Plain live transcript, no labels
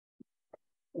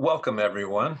Welcome,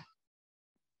 everyone.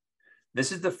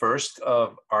 This is the first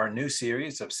of our new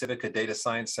series of CIVICA data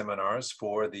science seminars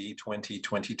for the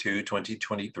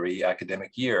 2022-2023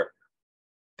 academic year.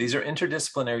 These are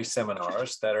interdisciplinary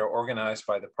seminars that are organized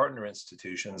by the partner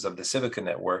institutions of the CIVICA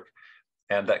network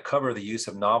and that cover the use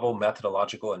of novel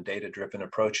methodological and data-driven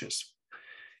approaches.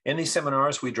 In these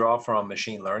seminars, we draw from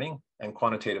machine learning and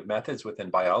quantitative methods within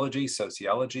biology,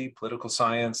 sociology, political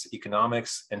science,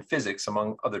 economics, and physics,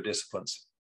 among other disciplines.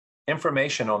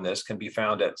 Information on this can be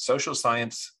found at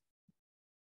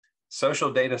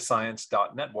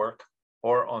socialdatascience.network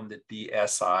or on the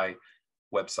DSI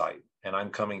website. And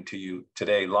I'm coming to you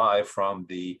today live from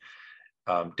the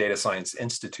Data Science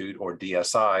Institute, or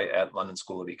DSI, at London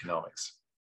School of Economics.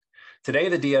 Today,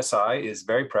 the DSI is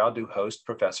very proud to host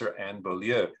Professor Anne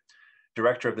Beaulieu,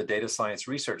 Director of the Data Science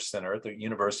Research Center at the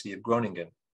University of Groningen.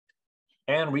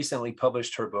 Anne recently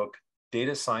published her book,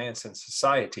 Data Science and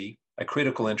Society, A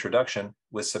Critical Introduction,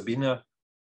 with Sabina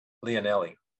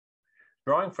Leonelli.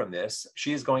 Drawing from this,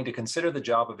 she is going to consider the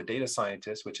job of a data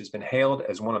scientist, which has been hailed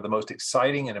as one of the most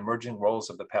exciting and emerging roles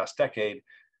of the past decade.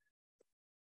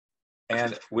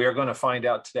 And we are going to find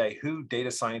out today who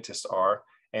data scientists are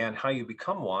and how you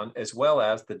become one, as well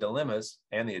as the dilemmas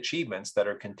and the achievements that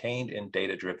are contained in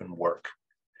data-driven work.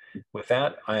 With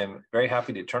that, I am very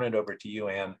happy to turn it over to you,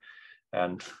 Anne,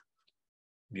 and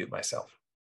mute myself.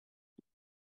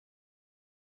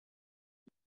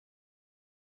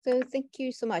 So thank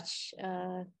you so much,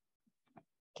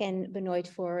 Ken Benoit,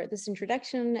 for this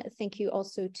introduction. Thank you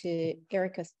also to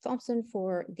Erica Thompson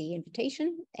for the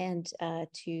invitation, and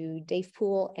to Dave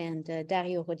Poole and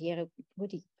Dario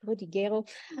Rodiguero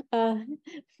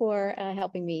for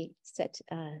helping me set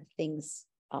things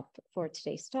up for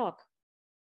today's talk.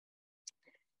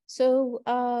 So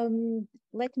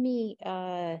let me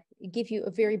give you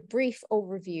a very brief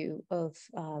overview of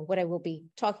what I will be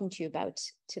talking to you about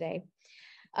today.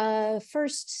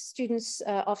 First, students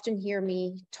often hear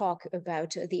me talk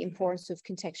about the importance of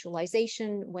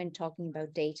contextualization when talking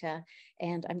about data,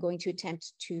 and I'm going to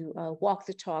attempt to walk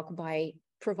the talk by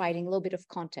providing a little bit of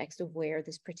context of where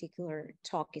this particular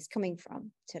talk is coming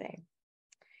from today.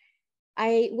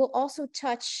 I will also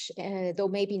touch, though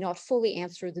maybe not fully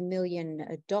answer, the $1 million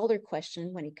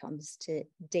question when it comes to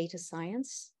data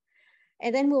science.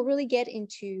 And then we'll really get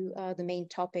into the main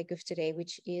topic of today,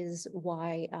 which is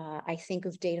why I think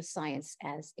of data science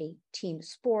as a team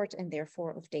sport, and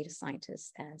therefore of data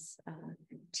scientists as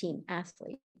team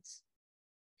athletes.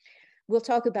 We'll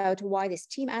talk about why this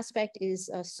team aspect is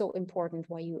so important,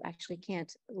 why you actually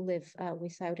can't live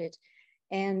without it,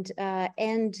 and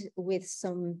end with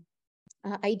some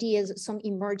ideas, some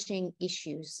emerging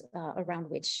issues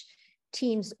around which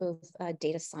teams of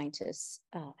data scientists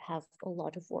have a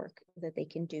lot of work that they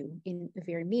can do in a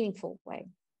very meaningful way.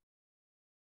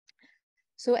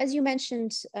 So as you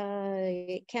mentioned,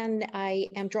 Ken, I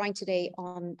am drawing today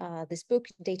on this book,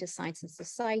 Data Science and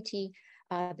Society,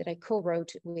 that I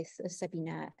co-wrote with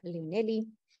Sabina Leonelli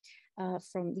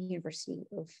from the University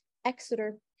of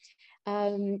Exeter.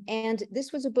 And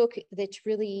this was a book that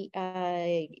really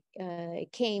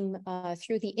came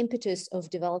through the impetus of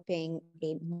developing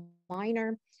a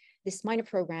minor. This minor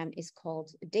program is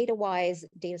called DataWise,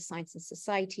 Data Science and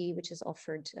Society, which is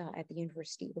offered at the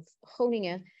University of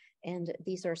Groningen. And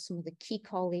these are some of the key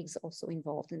colleagues also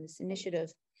involved in this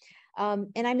initiative.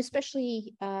 And I'm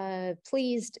especially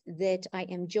pleased that I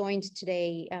am joined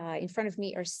today. In front of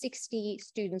me are 60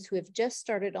 students who have just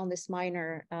started on this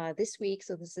minor this week.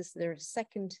 So this is their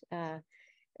second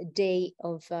day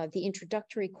of the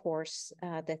introductory course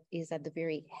that is at the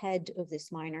very head of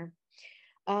this minor.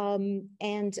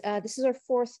 And this is our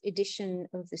fourth edition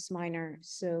of this minor.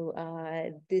 So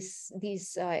these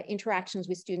interactions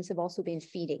with students have also been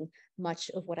feeding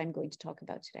much of what I'm going to talk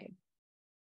about today.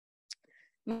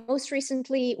 Most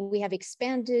recently, we have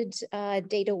expanded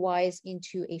DataWise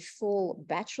into a full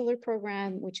bachelor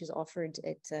program, which is offered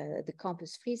at the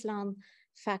Campus Friesland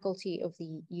faculty of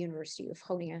the University of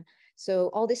Groningen.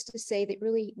 So all this to say that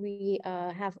really we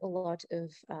have a lot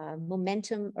of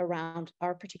momentum around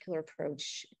our particular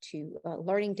approach to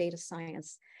learning data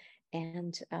science.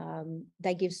 And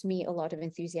that gives me a lot of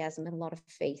enthusiasm and a lot of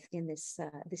faith in this,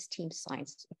 this team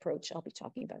science approach I'll be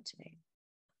talking about today.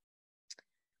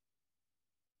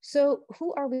 So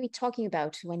who are we talking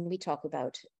about when we talk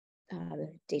about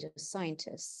data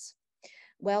scientists?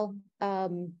 Well,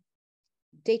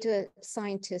 data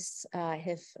scientists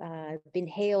have been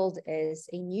hailed as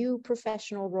a new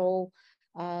professional role.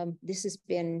 This has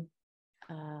been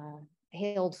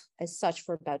hailed as such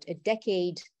for about a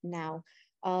decade now.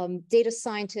 Data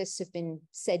scientists have been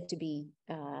said to be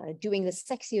doing the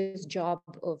sexiest job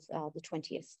of the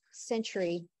 20th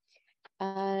century.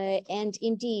 And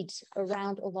indeed,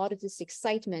 around a lot of this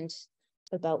excitement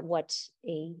about what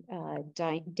a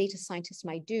data scientist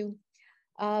might do,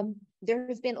 there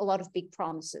have been a lot of big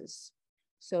promises.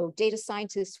 So data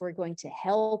scientists were going to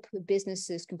help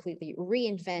businesses completely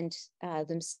reinvent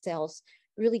themselves,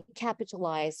 really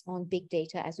capitalize on big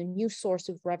data as a new source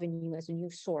of revenue, as a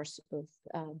new source of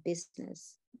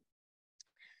business.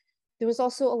 There was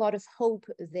also a lot of hope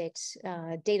that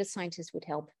data scientists would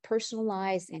help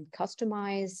personalize and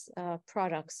customize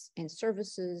products and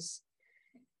services,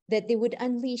 that they would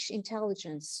unleash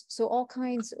intelligence. So all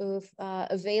kinds of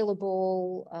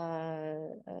available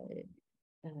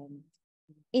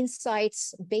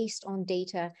insights based on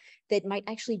data that might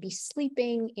actually be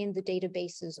sleeping in the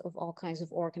databases of all kinds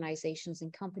of organizations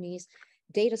and companies.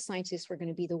 Data scientists were going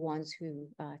to be the ones who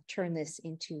turn this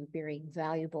into very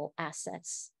valuable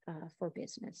assets for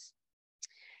business.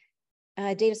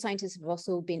 Data scientists have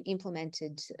also been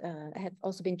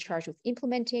charged with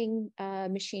implementing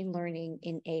machine learning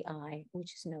in AI,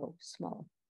 which is no small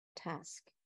task.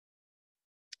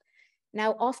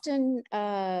 Now, often,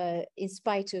 in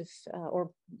spite of,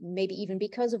 or maybe even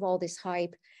because of all this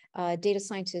hype, data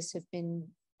scientists have been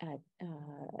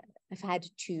have had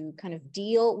to kind of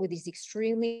deal with these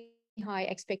extremely high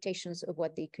expectations of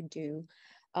what they could do.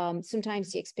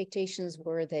 Sometimes the expectations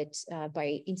were that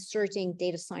by inserting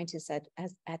data scientists at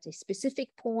a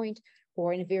specific point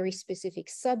or in a very specific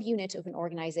subunit of an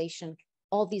organization,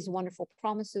 all these wonderful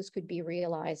promises could be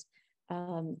realized.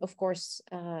 Of course,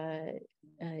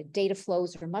 data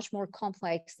flows are much more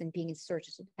complex than being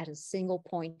inserted at a single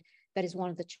point. That is one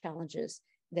of the challenges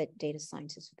that data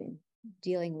scientists have been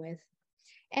dealing with.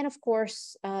 And of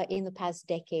course, in the past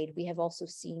decade, we have also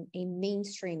seen a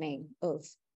mainstreaming of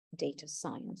data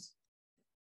science.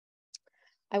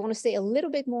 I want to say a little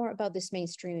bit more about this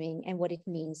mainstreaming and what it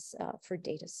means for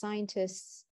data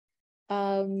scientists.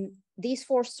 These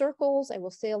four circles, I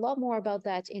will say a lot more about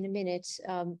that in a minute,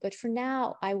 but for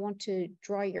now, I want to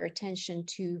draw your attention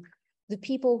to the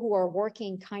people who are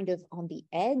working kind of on the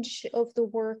edge of the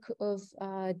work of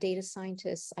data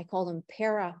scientists. I call them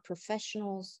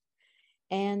para-professionals.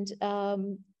 And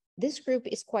this group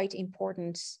is quite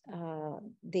important.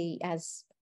 As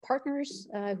partners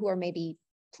who are maybe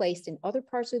placed in other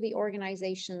parts of the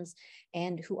organizations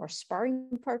and who are sparring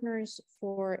partners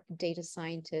for data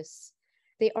scientists.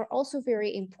 They are also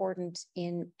very important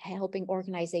in helping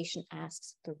organizations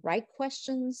ask the right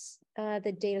questions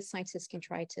that data scientists can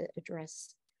try to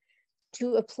address,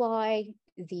 to apply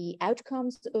the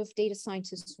outcomes of data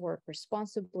scientists' work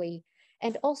responsibly,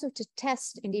 and also to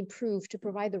test and improve, to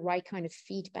provide the right kind of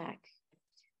feedback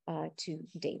to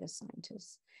data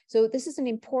scientists. So this is an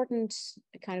important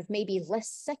kind of maybe less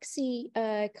sexy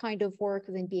kind of work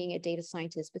than being a data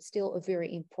scientist, but still a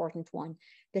very important one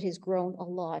that has grown a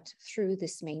lot through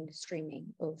this mainstreaming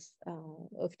of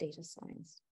data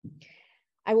science.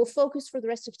 I will focus for the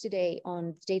rest of today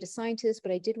on data scientists,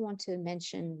 but I did want to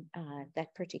mention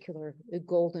that particular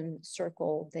golden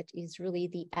circle that is really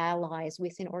the allies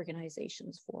within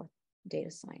organizations for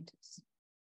data scientists.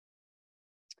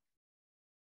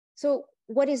 So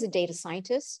what is a data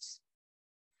scientist?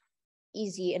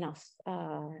 Easy enough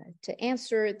to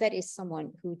answer. That is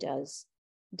someone who does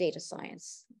data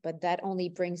science, but that only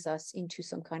brings us into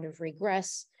some kind of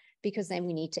regress, because then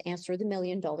we need to answer the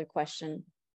million-dollar question: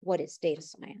 what is data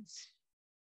science?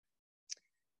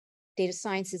 Data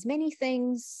science is many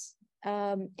things,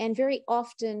 and very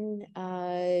often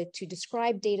to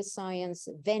describe data science,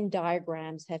 Venn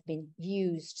diagrams have been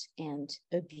used and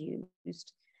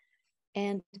abused.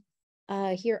 And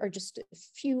here are just a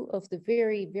few of the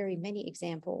very, very many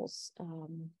examples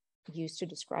used to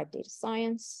describe data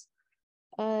science.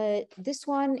 This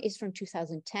one is from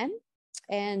 2010.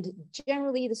 And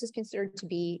generally, this is considered to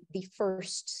be the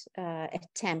first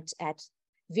attempt at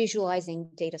visualizing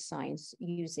data science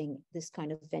using this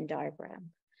kind of Venn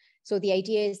diagram. So the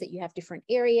idea is that you have different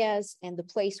areas, and the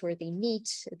place where they meet,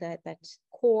 that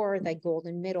core, that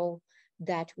golden middle,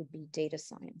 that would be data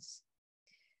science.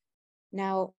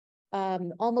 Now,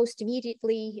 almost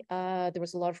immediately, there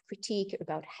was a lot of critique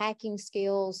about hacking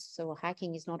skills. So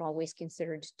hacking is not always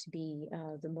considered to be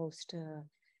the most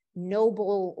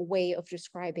noble way of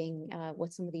describing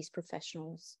what some of these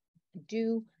professionals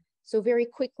do. So very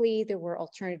quickly, there were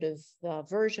alternative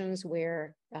versions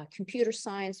where computer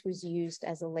science was used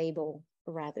as a label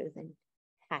rather than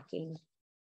hacking.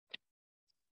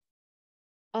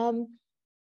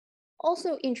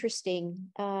 Also interesting,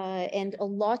 and a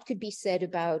lot could be said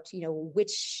about,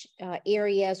 which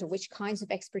areas or which kinds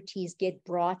of expertise get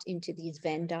brought into these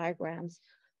Venn diagrams.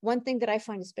 One thing that I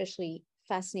find especially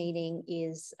fascinating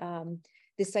is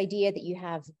this idea that you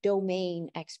have domain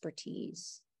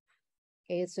expertise.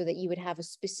 Okay, so that you would have a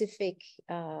specific,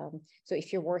 so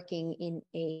if you're working in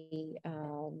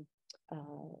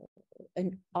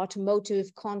an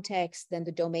automotive context, then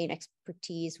the domain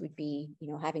expertise would be,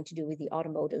 having to do with the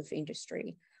automotive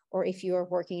industry. Or if you're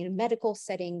working in a medical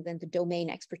setting, then the domain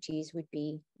expertise would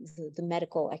be the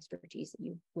medical expertise that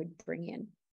you would bring in.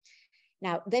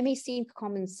 Now, that may seem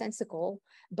commonsensical,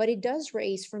 but it does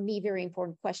raise for me very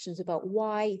important questions about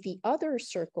why the other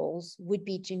circles would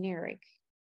be generic.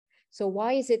 So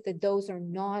why is it that those are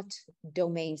not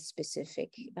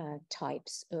domain-specific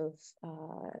types of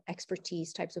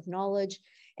expertise, types of knowledge?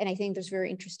 And I think there's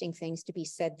very interesting things to be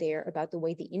said there about the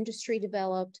way the industry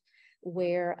developed,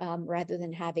 where rather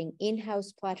than having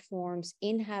in-house platforms,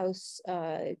 in-house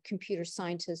computer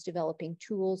scientists developing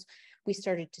tools, we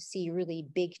started to see really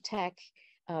big tech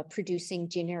producing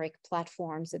generic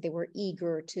platforms that they were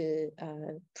eager to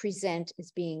present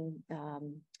as being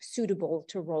suitable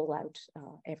to roll out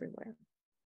everywhere.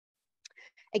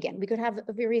 Again, we could have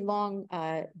a very long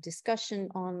discussion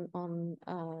on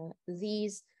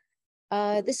these.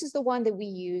 This is the one that we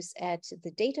use at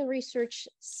the Data Research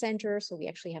Center. So we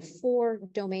actually have 4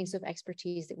 domains of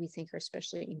expertise that we think are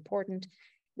especially important.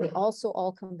 They also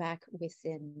all come back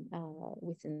within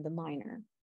the minor.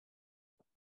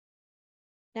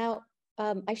 Now,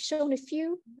 I've shown a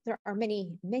few. There are many,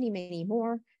 many, many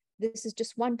more. This is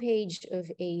just one page of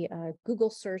a Google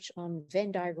search on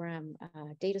Venn diagram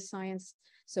data science.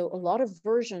 So a lot of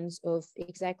versions of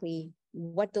exactly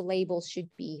what the labels should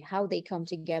be, how they come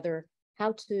together,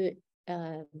 how to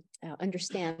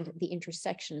understand the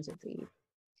intersections of these.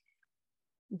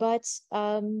 But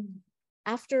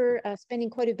after spending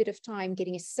quite a bit of time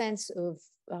getting a sense of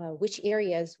which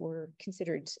areas were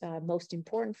considered most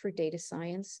important for data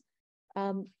science,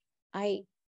 I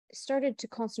started to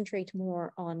concentrate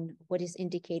more on what is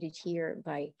indicated here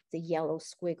by the yellow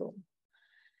squiggle.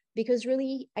 Because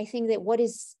really, I think that what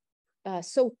is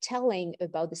so telling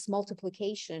about this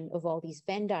multiplication of all these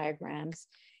Venn diagrams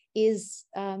is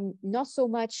not so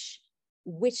much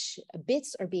which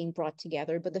bits are being brought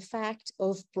together, but the fact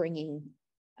of bringing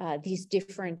these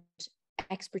different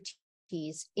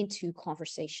expertise into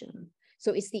conversation.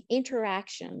 So it's the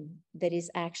interaction that is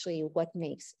actually what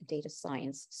makes data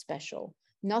science special,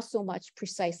 not so much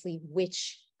precisely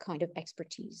which kind of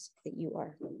expertise that you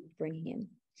are bringing in.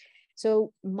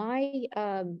 So my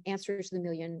answer to the $1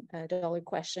 million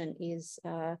question is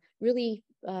really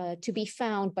to be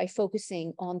found by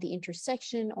focusing on the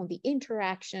intersection, on the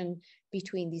interaction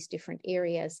between these different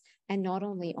areas, and not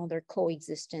only on their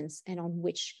coexistence and on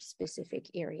which specific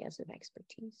areas of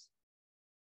expertise.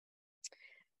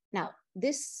 Now,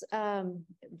 this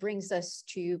brings us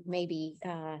to maybe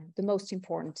the most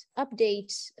important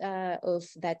update of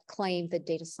that claim that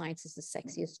data science is the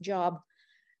sexiest job.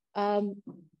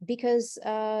 Because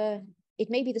it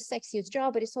may be the sexiest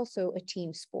job, but it's also a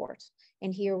team sport.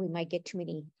 And here we might get too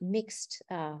many mixed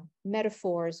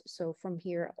metaphors. So from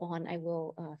here on, I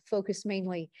will focus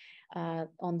mainly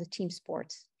on the team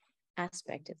sport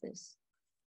aspect of this.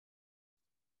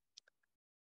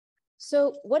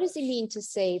 So what does it mean to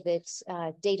say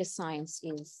that data science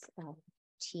is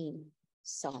team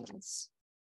science?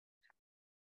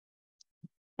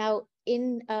 Now,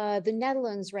 in the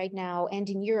Netherlands right now, and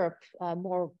in Europe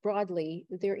more broadly,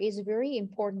 there is a very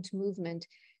important movement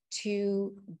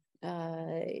to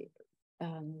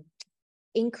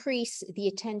increase the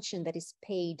attention that is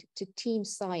paid to team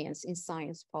science in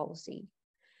science policy.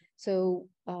 So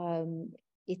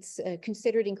it's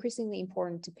considered increasingly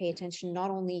important to pay attention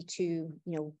not only to,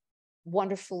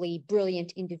 wonderfully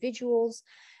brilliant individuals,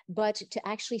 but to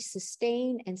actually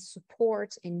sustain and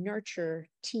support and nurture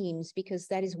teams, because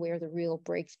that is where the real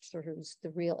breakthroughs, the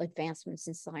real advancements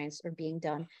in science are being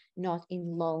done, not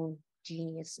in lone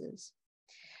geniuses.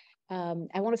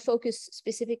 I want to focus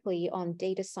specifically on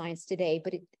data science today,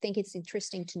 but I think it's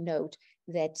interesting to note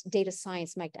that data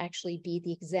science might actually be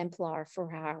the exemplar for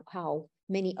how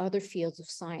many other fields of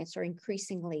science are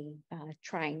increasingly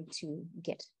trying to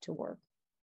get to work.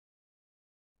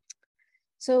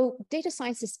 So data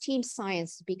science is team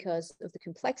science because of the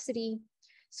complexity.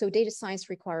 So data science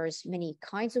requires many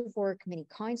kinds of work, many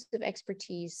kinds of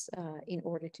expertise in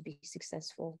order to be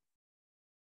successful.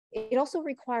 It also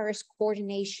requires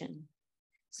coordination.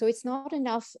 So it's not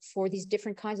enough for these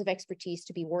different kinds of expertise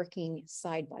to be working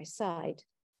side by side.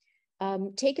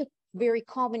 Take a very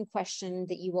common question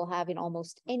that you will have in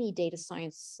almost any data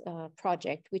science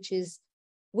project, which is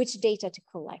which data to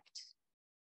collect.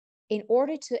 In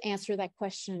order to answer that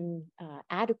question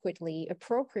adequately,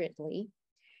 appropriately,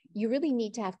 you really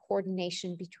need to have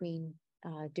coordination between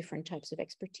different types of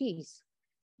expertise.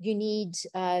 You need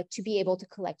to be able to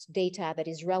collect data that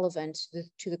is relevant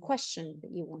to the question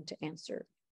that you want to answer.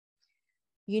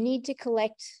 You need to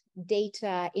collect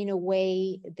data in a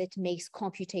way that makes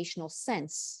computational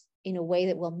sense, in a way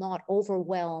that will not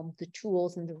overwhelm the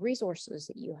tools and the resources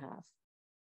that you have.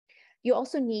 You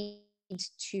also need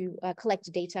to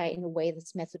collect data in a way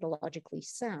that's methodologically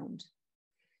sound.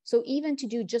 So even to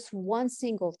do just one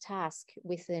single task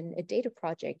within a data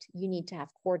project, you need to have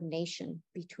coordination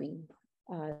between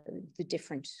the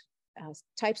different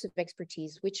types of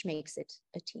expertise, which makes it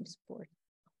a team sport.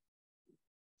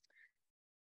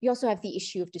 You also have the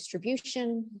issue of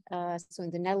distribution. So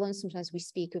in the Netherlands, sometimes we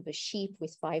speak of a sheep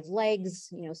with 5 legs,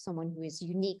 you know, someone who is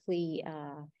uniquely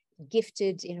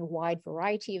gifted in a wide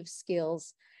variety of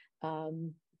skills.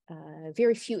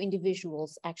 Very few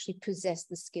individuals actually possess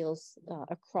the skills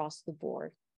across the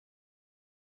board.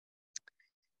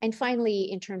 And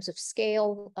finally, in terms of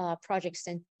scale, projects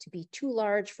tend to be too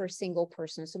large for a single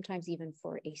person, sometimes even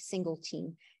for a single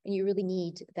team. And you really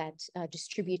need that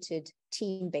distributed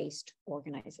team-based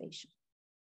organization.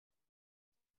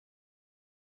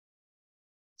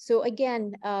 So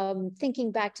again,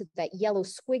 thinking back to that yellow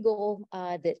squiggle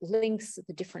that links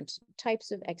the different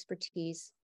types of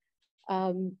expertise,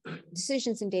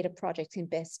 decisions in data projects can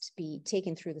best be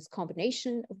taken through this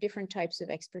combination of different types of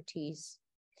expertise.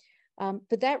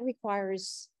 But that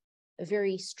requires a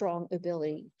very strong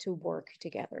ability to work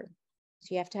together.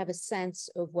 So you have to have a sense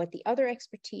of what the other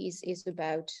expertise is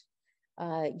about.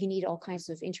 You need all kinds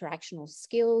of interactional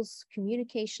skills,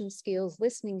 communication skills,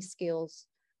 listening skills,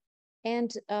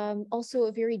 and also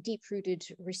a very deep-rooted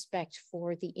respect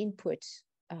for the input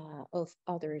of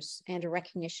others and a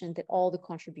recognition that all the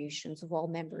contributions of all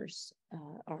members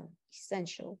are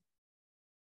essential.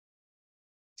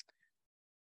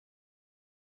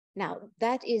 Now,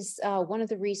 that is one of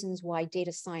the reasons why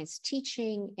data science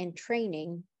teaching and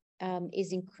training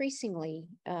is increasingly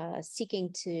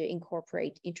seeking to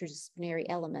incorporate interdisciplinary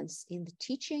elements in the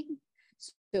teaching.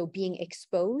 So being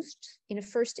exposed in a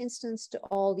first instance to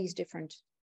all these different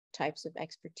types of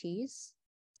expertise,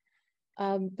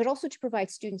 but also to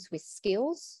provide students with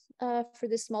skills for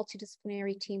this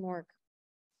multidisciplinary teamwork,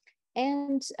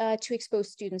 and to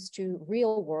expose students to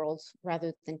real world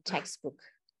rather than textbook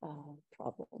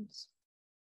problems.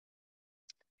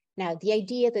 Now, the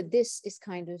idea that this is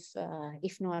kind of,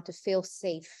 if not a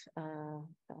fail-safe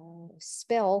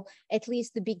spell, at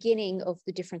least the beginning of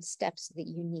the different steps that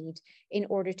you need in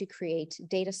order to create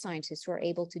data scientists who are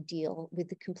able to deal with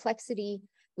the complexity,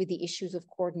 with the issues of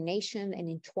coordination and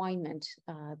entwinement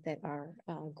that are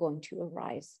going to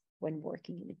arise when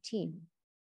working in a team.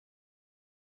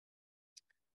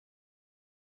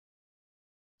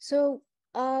 So,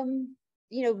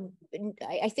 you know,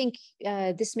 I think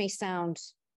this may sound,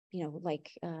 you know,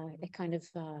 like a kind of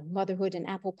motherhood and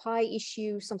apple pie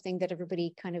issue, something that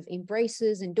everybody kind of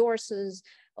embraces, endorses.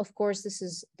 Of course, this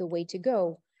is the way to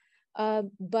go.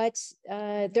 But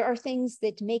there are things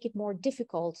that make it more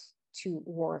difficult to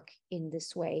work in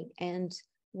this way. And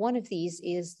one of these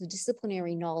is the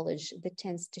disciplinary knowledge that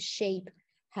tends to shape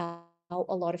how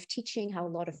a lot of teaching, how a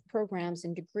lot of programs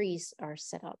and degrees are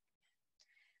set up.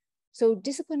 So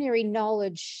disciplinary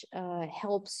knowledge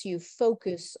helps you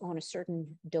focus on a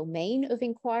certain domain of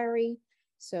inquiry.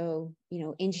 So, you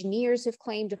know, engineers have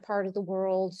claimed a part of the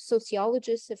world,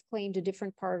 sociologists have claimed a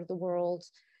different part of the world,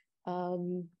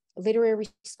 literary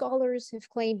scholars have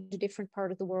claimed a different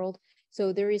part of the world.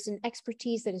 So there is an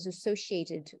expertise that is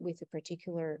associated with a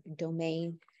particular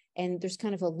domain. And there's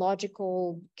kind of a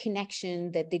logical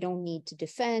connection that they don't need to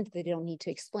defend, they don't need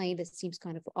to explain, that seems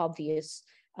kind of obvious,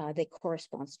 that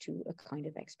corresponds to a kind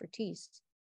of expertise.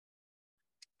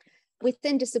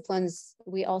 Within disciplines,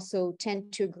 we also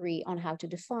tend to agree on how to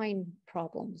define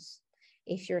problems.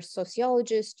 If you're a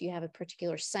sociologist, you have a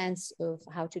particular sense of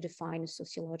how to define a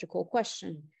sociological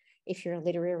question. If you're a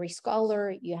literary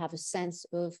scholar, you have a sense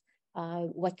of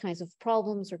what kinds of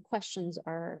problems or questions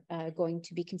are going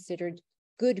to be considered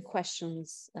good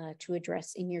questions to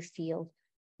address in your field,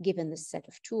 given the set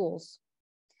of tools.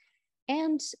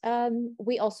 And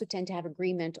we also tend to have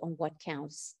agreement on what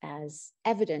counts as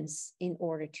evidence in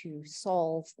order to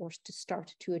solve or to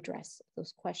start to address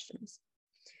those questions.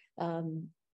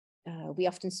 We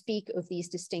often speak of these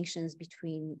distinctions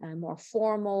between more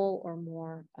formal or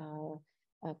more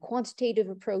quantitative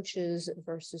approaches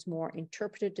versus more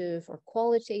interpretative or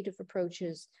qualitative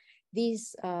approaches.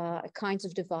 these kinds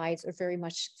of divides are very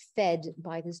much fed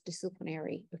by this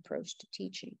disciplinary approach to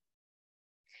teaching.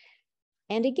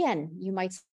 And again, you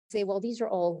might say, well, these are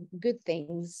all good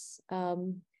things.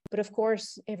 But of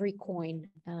course, every coin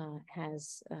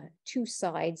has two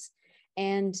sides.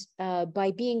 And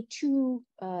by being too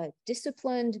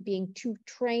disciplined, being too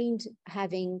trained,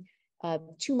 having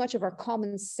too much of our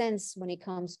common sense when it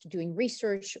comes to doing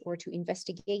research or to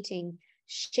investigating,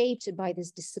 shaped by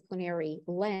this disciplinary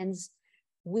lens,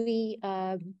 we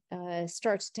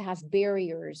start to have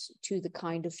barriers to the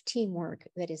kind of teamwork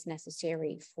that is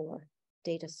necessary for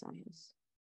data science.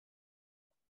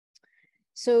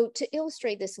 So to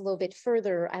illustrate this a little bit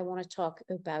further, I want to talk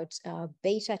about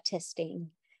beta testing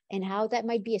and how that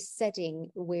might be a setting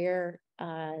where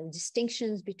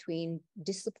distinctions between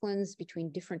disciplines,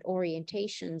 between different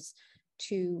orientations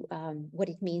to what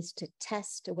it means to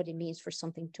test, what it means for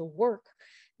something to work,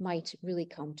 might really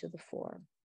come to the fore.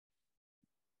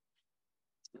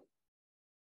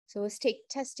 So let's take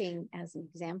testing as an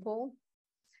example.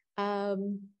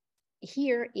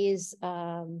 Here is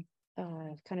kind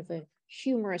of a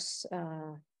humorous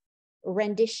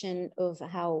rendition of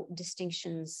how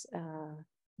distinctions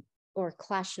or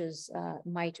clashes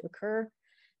might occur.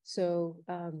 So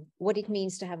what it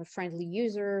means to have a friendly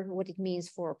user, what it means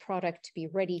for a product to be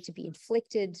ready to be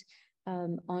inflicted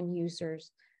on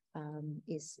users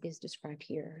is described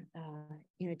here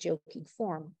in a joking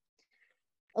form.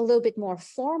 A little bit more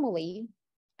formally,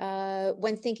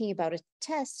 when thinking about a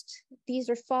test, these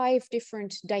are 5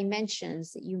 different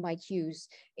dimensions that you might use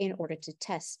in order to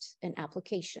test an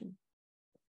application.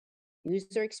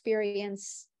 User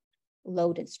experience,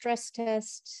 load and stress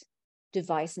test,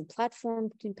 device and platform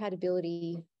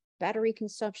compatibility, battery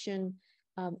consumption,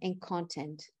 and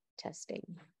content testing.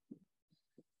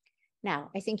 Now,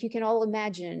 I think you can all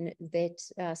imagine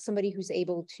that somebody who's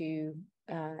able to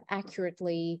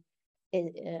accurately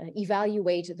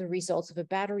evaluate the results of a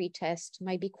battery test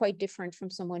might be quite different from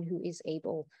someone who is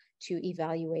able to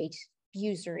evaluate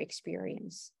user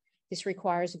experience. This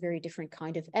requires a very different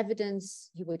kind of evidence.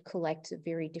 You would collect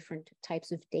very different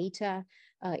types of data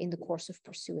in the course of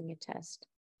pursuing a test.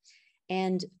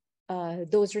 And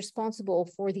those responsible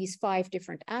for these 5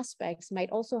 different aspects might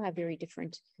also have very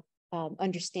different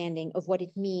understanding of what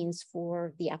it means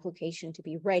for the application to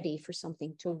be ready for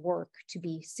something to work, to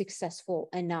be successful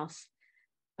enough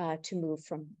to move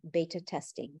from beta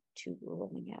testing to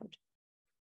rolling out.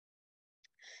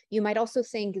 You might also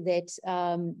think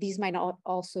that these might not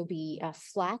also be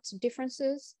flat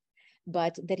differences,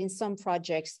 but that in some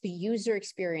projects, the user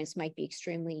experience might be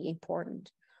extremely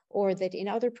important, or that in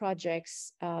other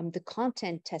projects, the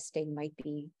content testing might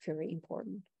be very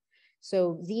important.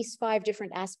 So these 5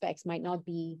 different aspects might not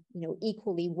be,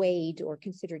 equally weighed or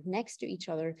considered next to each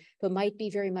other, but might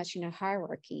be very much in a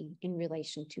hierarchy in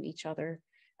relation to each other.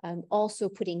 Also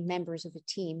putting members of a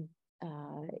team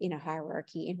in a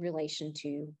hierarchy in relation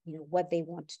to what they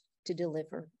want to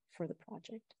deliver for the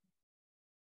project.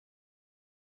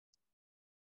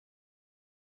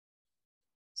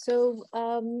 So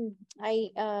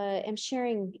I am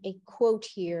sharing a quote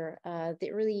here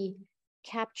that really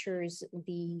captures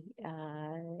the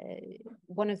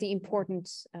one of the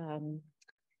important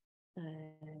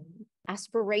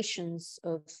aspirations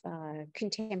of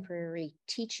contemporary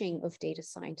teaching of data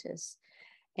scientists.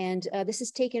 And this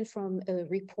is taken from a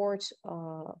report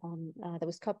that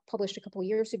was published a couple of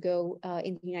years ago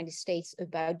in the United States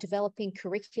about developing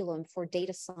curriculum for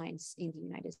data science in the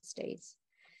United States.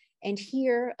 And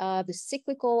here, the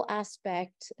cyclical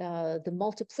aspect, the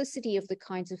multiplicity of the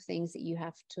kinds of things that you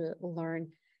have to learn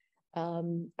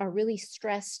are really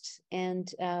stressed. And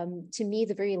to me,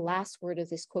 the very last word of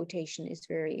this quotation is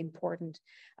very important.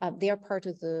 They are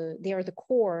the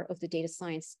core of the data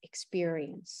science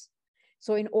experience.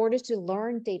 So in order to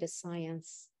learn data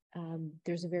science,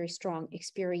 there's a very strong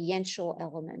experiential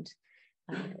element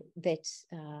that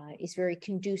is very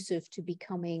conducive to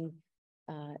becoming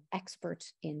expert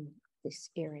in this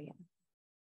area.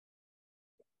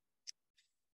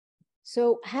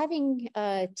 So having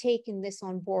taken this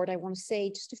on board, I want to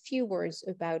say just a few words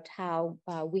about how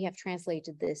we have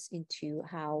translated this into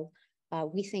how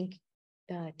we think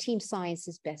team science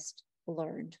is best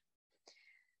learned.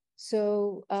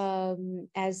 So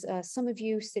as some of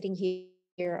you sitting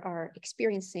here are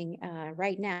experiencing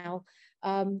right now,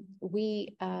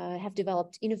 we have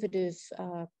developed innovative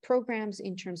programs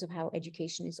in terms of how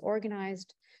education is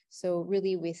organized. So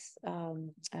really with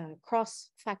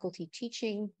cross-faculty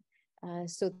teaching,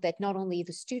 so that not only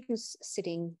the students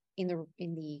sitting in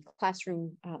the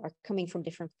classroom are coming from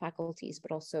different faculties,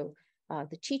 but also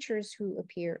the teachers who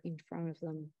appear in front of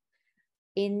them.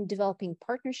 in developing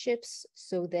partnerships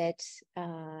so that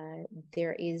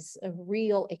there is a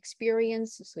real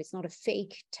experience. So it's not a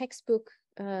fake textbook,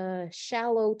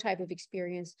 shallow type of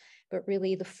experience, but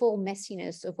really the full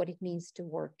messiness of what it means to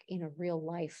work in a real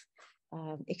life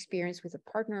experience with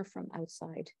a partner from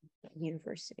outside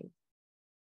university.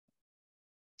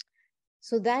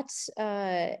 So that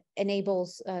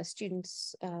enables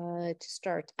students to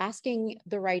start asking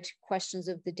the right questions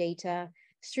of the data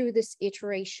through this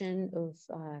iteration of,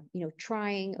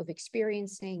 trying, of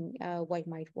experiencing what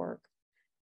might work,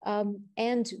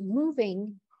 and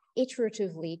moving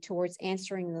iteratively towards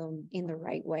answering them in the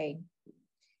right way.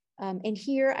 And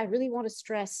here, I really want to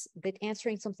stress that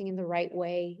answering something in the right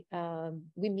way,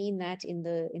 we mean that in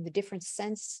the different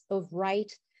sense of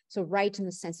right. So right in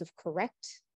the sense of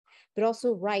correct, but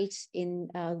also right in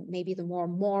maybe the more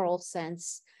moral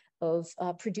sense of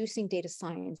producing data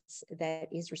science that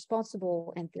is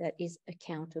responsible and that is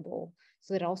accountable.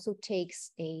 So it also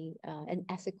takes an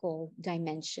ethical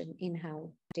dimension in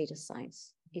how data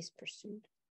science is pursued.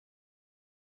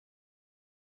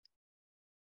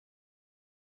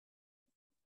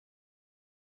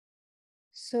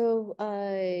 So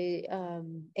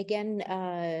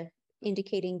again,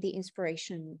 indicating the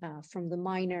inspiration from the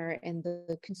minor and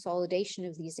the consolidation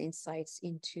of these insights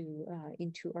into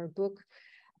our book.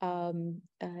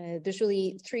 There's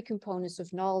really three components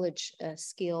of knowledge,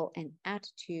 skill, and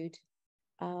attitude.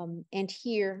 And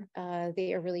here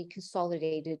they are really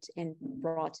consolidated and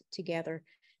brought together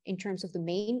in terms of the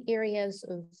main areas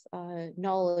of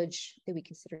knowledge that we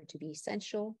consider to be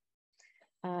essential,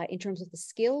 in terms of the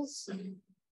skills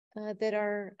that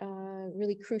are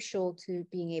really crucial to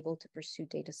being able to pursue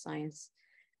data science,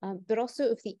 but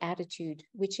also of the attitude,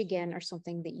 which again are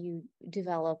something that you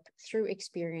develop through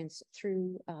experience,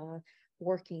 through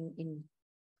working in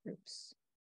groups.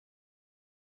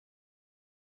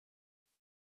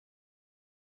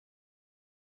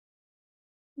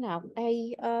 Now,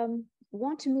 I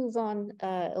want to move on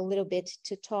a little bit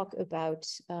to talk about,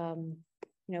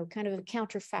 kind of a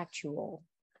counterfactual.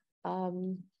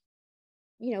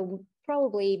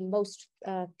 Probably most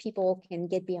people can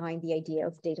get behind the idea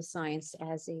of data science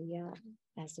as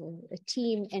a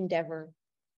team endeavor.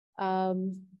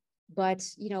 But,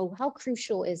 how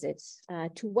crucial is it?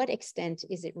 To what extent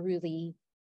is it really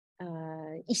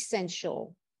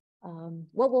essential?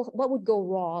 What would go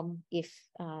wrong if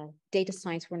data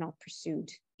science were not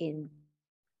pursued in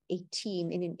a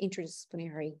team, in an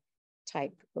interdisciplinary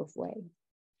type of way?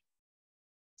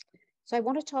 So I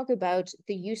want to talk about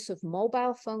the use of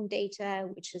mobile phone data,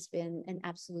 which has been an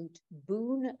absolute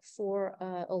boon for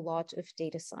a lot of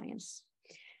data science.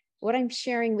 What I'm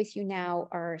sharing with you now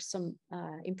are some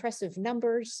impressive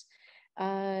numbers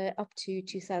up to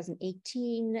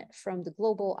 2018 from the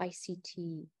Global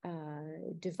ICT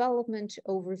Development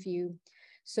Overview.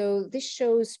 So this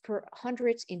shows per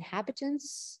 100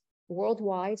 inhabitants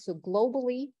worldwide, so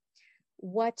globally,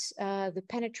 what the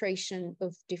penetration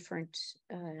of different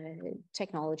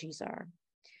technologies are.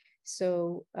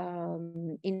 So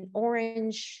in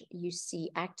orange, you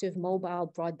see active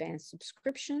mobile broadband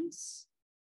subscriptions.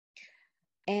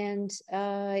 And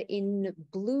in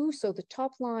blue, so the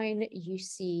top line, you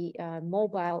see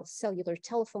mobile cellular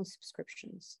telephone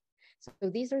subscriptions. So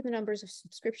these are the numbers of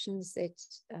subscriptions that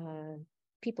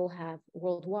people have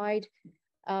worldwide.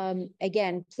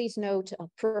 Again, please note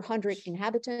per 100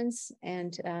 inhabitants,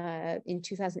 and in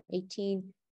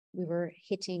 2018, we were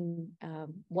hitting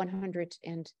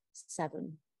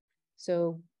 107.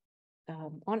 So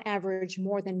on average,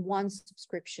 more than one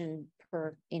subscription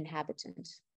per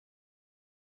inhabitant.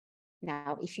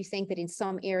 Now, if you think that in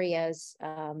some areas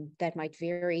that might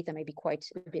vary, that might be quite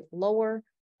a bit lower,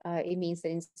 it means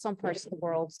that in some parts of the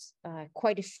world,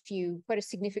 quite a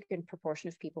significant proportion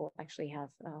of people actually have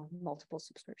multiple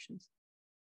subscriptions.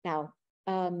 Now,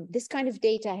 this kind of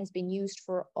data has been used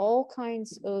for all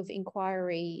kinds of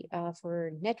inquiry,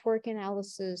 for network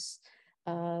analysis,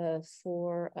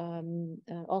 for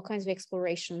all kinds of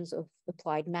explorations of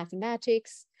applied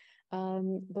mathematics,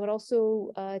 but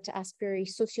also to ask very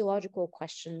sociological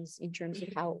questions in terms of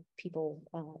how people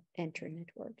enter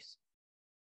networks.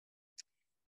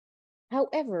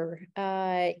 However,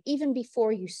 even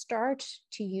before you start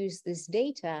to use this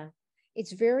data,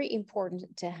 it's very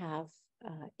important to have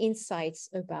insights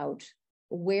about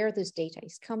where this data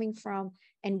is coming from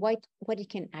and what it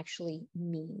can actually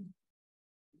mean.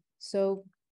 So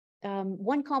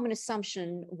one common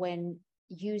assumption when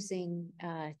using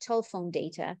telephone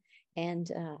data,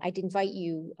 and I'd invite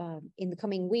you in the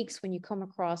coming weeks when you come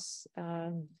across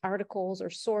articles or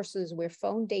sources where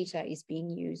phone data is being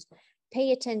used,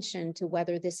 pay attention to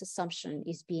whether this assumption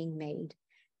is being made.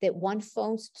 that one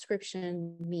phone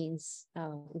subscription means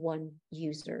one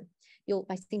user.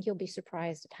 I think you'll be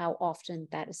surprised at how often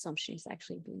that assumption is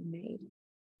actually being made.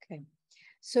 Okay,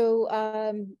 so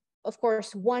of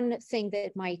course, one thing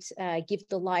that might give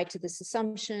the lie to this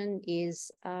assumption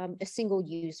is a single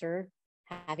user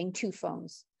having two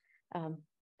phones.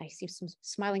 I see some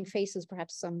smiling faces,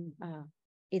 perhaps some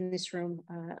in this room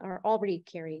are already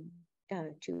carrying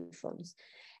two phones.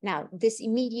 Now, this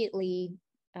immediately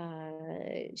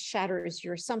shatters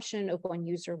your assumption of one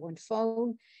user, one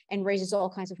phone, and raises all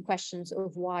kinds of questions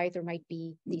of why there might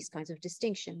be these kinds of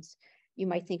distinctions. You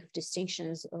might think of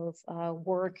distinctions of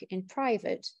work and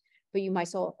private, but you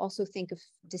might also think of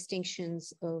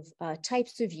distinctions of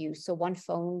types of use. So one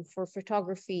phone for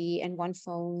photography and one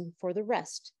phone for the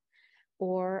rest,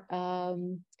 or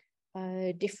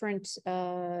different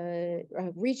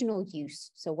regional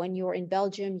use. So when you're in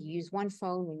Belgium, you use one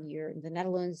phone. When you're in the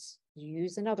Netherlands, you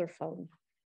use another phone.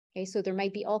 Okay, so there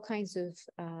might be all kinds of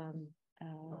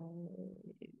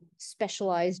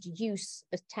specialized use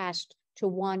attached to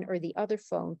one or the other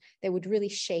phone that would really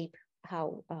shape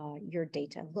how your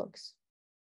data looks.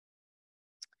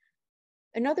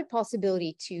 Another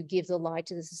possibility to give the lie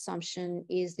to this assumption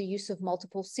is the use of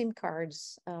multiple SIM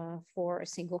cards for a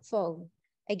single phone.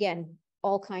 Again,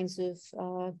 all kinds of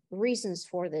reasons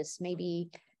for this, maybe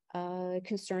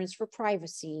concerns for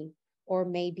privacy, or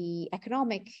maybe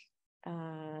economic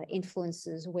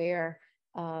influences where,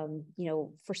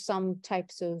 for some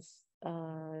types of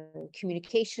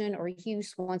communication or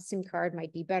use, one SIM card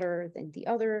might be better than the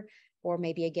other, or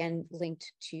maybe again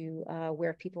linked to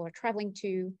where people are traveling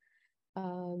to.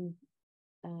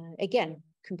 Again,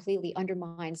 completely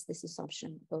undermines this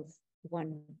assumption of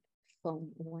one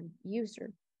phone, one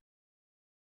user.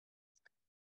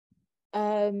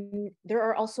 There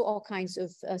are also all kinds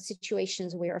of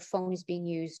situations where a phone is being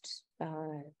used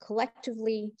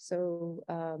collectively. So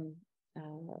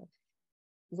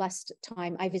last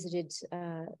time I visited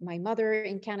my mother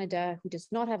in Canada, who does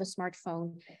not have a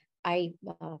smartphone. I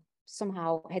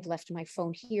somehow had left my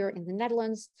phone here in the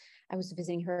Netherlands. I was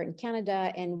visiting her in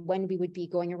Canada, and when we would be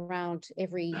going around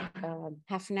every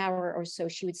half an hour or so,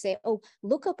 she would say, "Oh,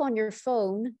 look up on your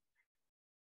phone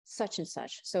such and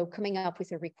such." So coming up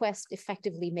with a request,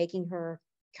 effectively making her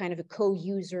kind of a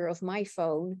co-user of my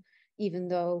phone, even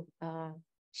though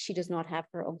she does not have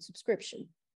her own subscription.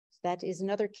 So that is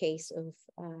another case of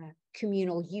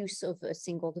communal use of a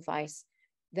single device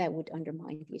that would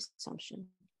undermine the assumption.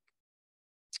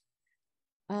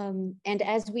 And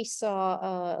as we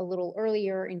saw a little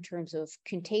earlier in terms of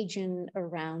contagion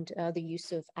around the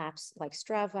use of apps like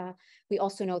Strava, we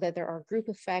also know that there are group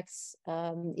effects.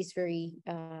 There's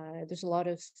a lot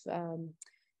of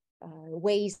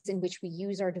ways in which we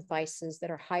use our devices that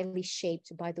are highly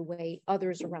shaped by the way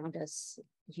others around us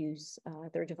use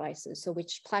their devices. So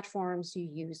which platforms you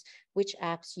use, which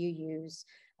apps you use,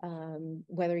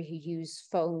 whether you use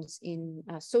phones in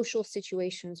social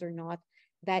situations or not,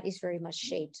 that is very much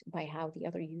shaped by how the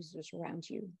other users around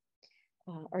you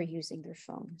are using their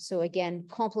phone. So again,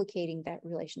 complicating that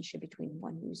relationship between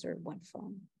one user, one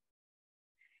phone.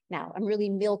 Now, I'm really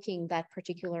milking that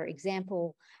particular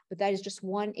example, but that is just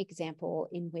one example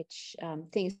in which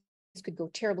things could go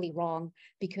terribly wrong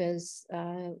because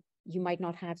you might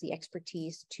not have the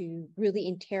expertise to really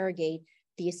interrogate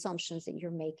the assumptions that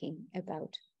you're making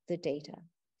about the data.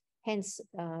 Hence,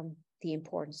 the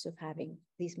importance of having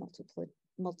these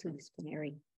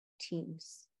multidisciplinary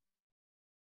teams.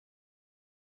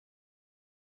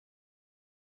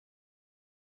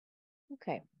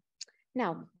 Okay,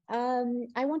 now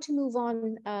I want to move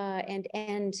on and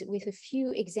end with a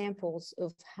few examples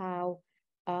of how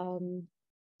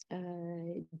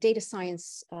data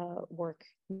science work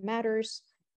matters,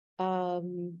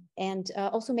 and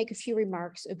also make a few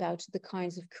remarks about the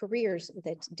kinds of careers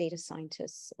that data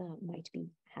scientists might be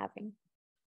having.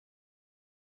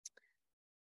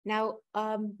 Now,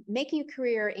 making a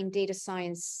career in data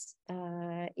science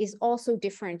is also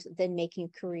different than making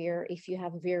a career if you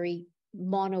have a very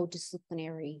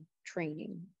monodisciplinary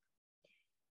training.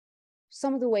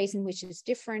 Some of the ways in which it's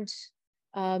different,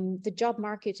 the job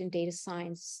market in data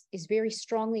science is very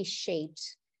strongly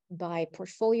shaped by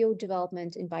portfolio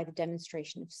development and by the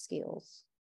demonstration of skills.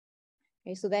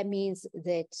 Okay, so that means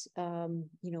that,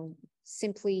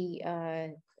 simply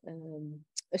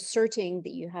asserting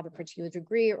that you have a particular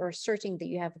degree or asserting that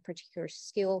you have a particular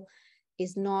skill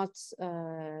is not,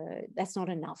 that's not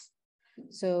enough.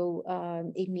 So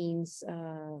it means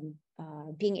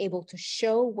being able to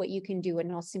show what you can do and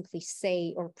not simply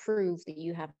say or prove that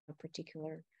you have a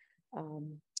particular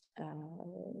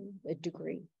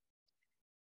degree.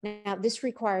 Now, this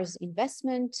requires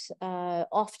investment,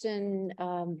 often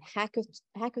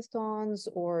hackathons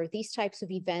or these types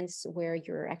of events where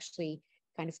you're actually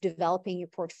kind of developing your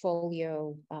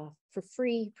portfolio for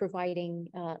free, providing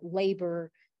labor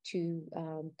to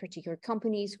particular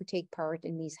companies who take part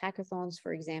in these hackathons,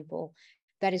 for example.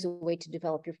 That is a way to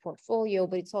develop your portfolio,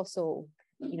 but it's also,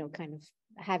 you know, kind of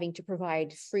having to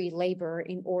provide free labor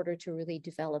in order to really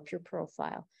develop your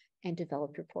profile and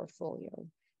develop your portfolio.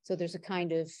 So there's a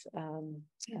kind of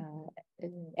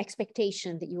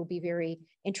expectation that you'll be very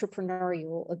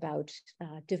entrepreneurial about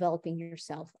developing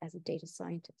yourself as a data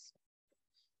scientist.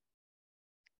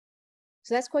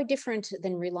 So that's quite different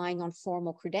than relying on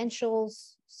formal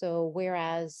credentials. So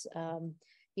whereas,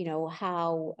 you know,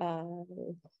 how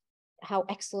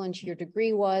excellent your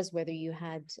degree was, whether you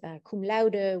had cum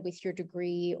laude with your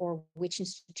degree or which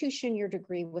institution your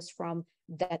degree was from,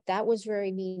 that was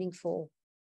very meaningful.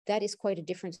 That is quite a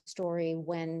different story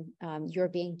when you're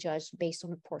being judged based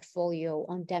on a portfolio,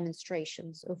 on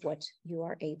demonstrations of what you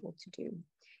are able to do.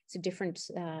 It's a different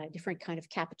kind of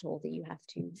capital that you have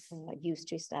to use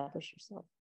to establish yourself.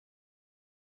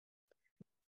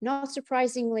 Not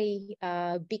surprisingly,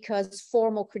 because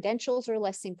formal credentials are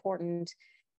less important,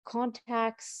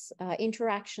 contacts,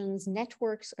 interactions,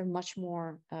 networks are much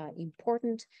more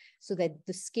important, so that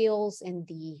the skills and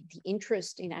the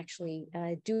interest in actually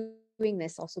doing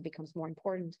this also becomes more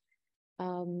important.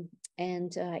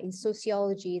 In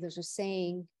sociology, there's a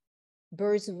saying,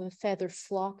 birds of a feather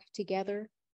flock together.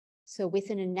 So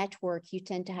within a network, you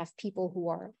tend to have people who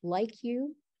are like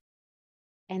you,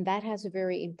 and that has a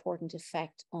very important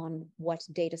effect on what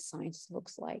data science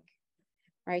looks like.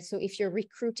 Right, so if you're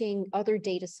recruiting other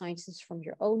data scientists from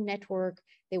your own network,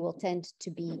 they will tend to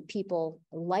be people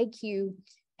like you.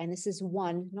 And this is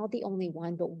one, not the only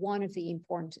one, but one of the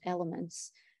important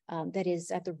elements that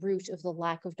is at the root of the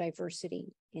lack of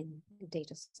diversity in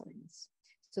data science.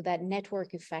 So that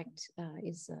network effect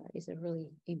is a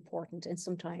really important and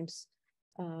sometimes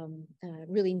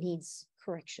really needs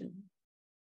correction.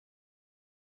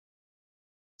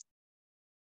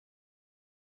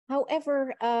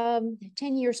 However,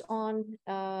 10 years on,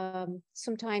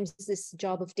 sometimes this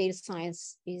job of data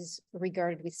science is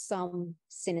regarded with some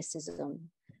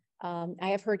cynicism. I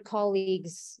have heard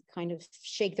colleagues kind of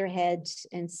shake their heads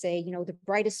and say, you know, the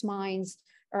brightest minds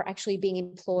are actually being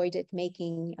employed at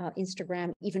making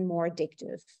Instagram even more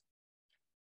addictive.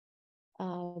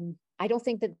 I don't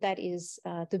think that that is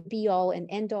the be all and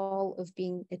end all of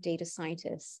being a data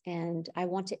scientist. And I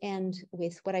want to end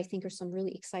with what I think are some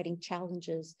really exciting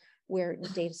challenges where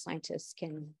data scientists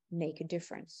can make a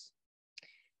difference.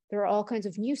 There are all kinds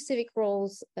of new civic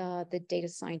roles that data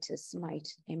scientists might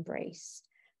embrace.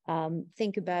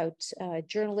 Think about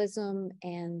journalism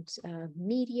and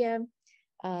media.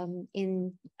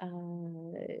 In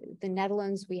the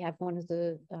Netherlands, we have one of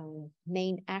the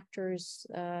main actors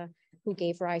who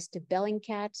gave rise to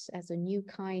Bellingcat as a new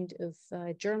kind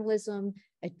of journalism,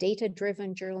 a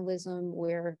data-driven journalism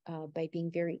where by being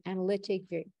very analytic,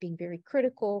 being very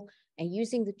critical, and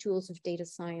using the tools of data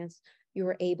science, you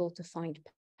are able to find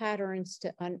patterns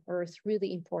to unearth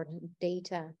really important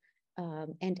data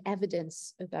and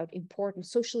evidence about important,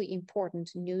 socially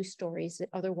important news stories that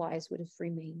otherwise would have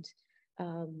remained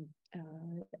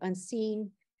unseen.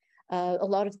 A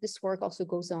lot of this work also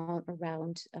goes on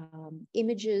around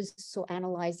images, so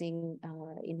analyzing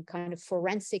in a kind of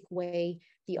forensic way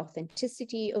the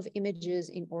authenticity of images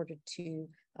in order to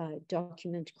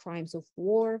document crimes of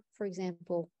war, for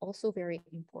example, also very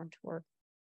important work.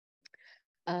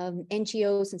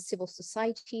 NGOs and civil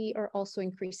society are also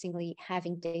increasingly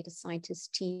having data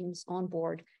scientist teams on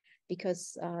board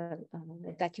because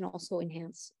that can also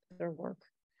enhance their work.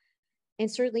 And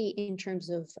certainly in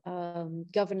terms of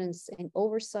governance and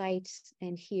oversight,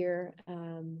 and here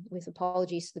with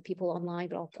apologies to the people online,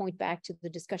 but I'll point back to the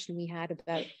discussion we had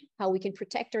about how we can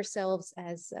protect ourselves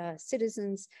as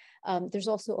citizens. There's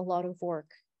also a lot of work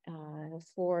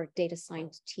for data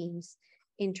science teams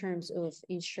in terms of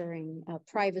ensuring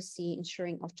privacy,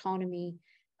 ensuring autonomy,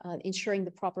 ensuring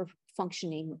the proper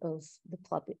functioning of the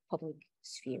public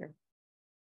sphere.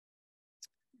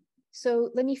 So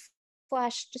let me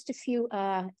flash just a few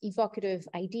evocative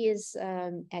ideas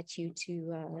at you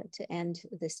to end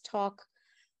this talk.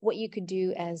 What you could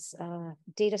do as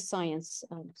data science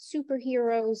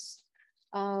superheroes.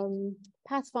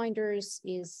 Pathfinders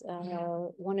is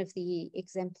one of the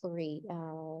exemplary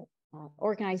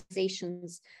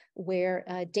organizations where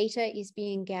data is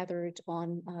being gathered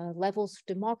on levels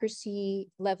of democracy,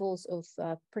 levels of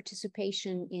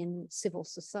participation in civil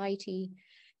society,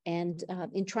 and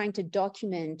in trying to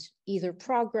document either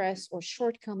progress or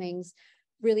shortcomings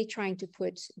really trying to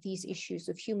put these issues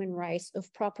of human rights,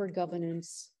 of proper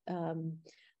governance,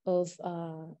 of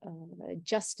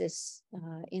justice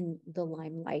in the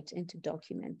limelight, and to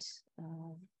document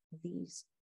these.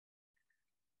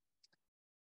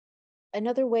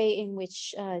 Another way in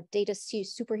which data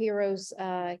superheroes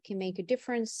can make a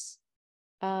difference,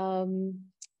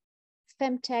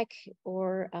 femtech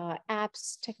or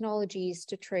apps, technologies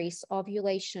to trace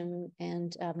ovulation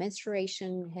and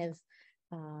menstruation have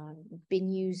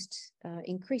been used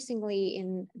increasingly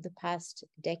in the past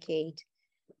decade.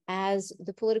 As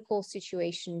the political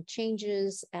situation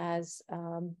changes, as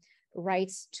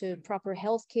rights to proper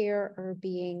healthcare are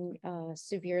being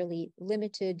severely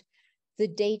limited, the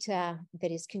data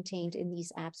that is contained in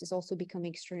these apps is also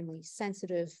becoming extremely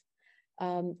sensitive.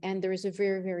 And there is a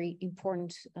very, very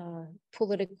important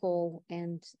political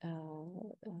and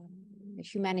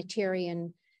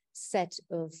humanitarian set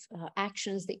of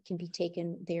actions that can be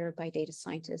taken there by data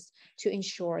scientists to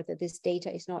ensure that this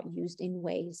data is not used in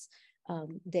ways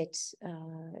that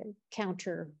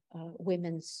counter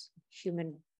women's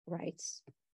human rights.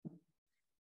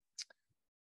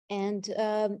 And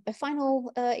a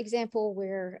final example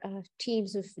where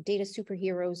teams of data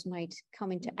superheroes might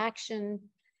come into action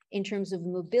in terms of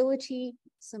mobility.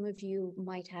 Some of you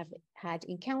might have had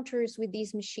encounters with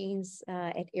these machines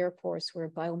at airports where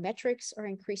biometrics are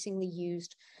increasingly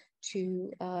used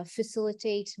to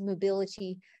facilitate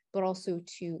mobility, but also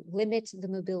to limit the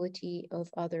mobility of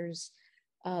others.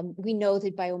 We know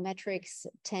that biometrics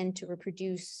tend to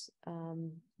reproduce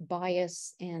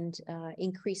bias and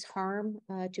increase harm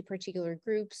to particular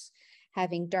groups.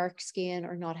 Having dark skin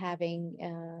or not having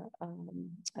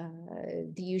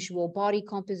the usual body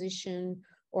composition,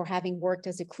 or having worked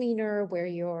as a cleaner where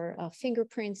your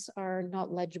fingerprints are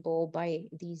not legible by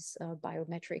these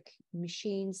biometric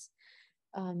machines.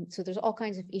 So there's all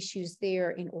kinds of issues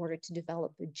there in order to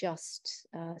develop just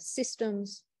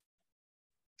systems.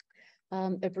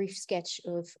 A brief sketch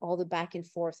of all the back and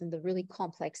forth and the really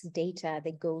complex data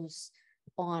that goes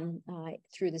on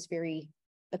through this very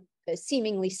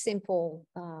seemingly simple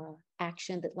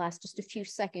action that lasts just a few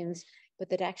seconds, but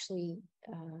that actually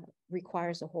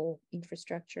requires a whole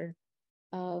infrastructure.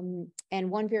 And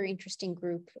one very interesting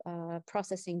group,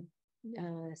 processing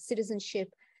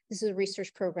citizenship. This is a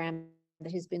research program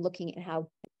that has been looking at how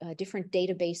different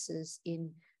databases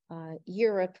in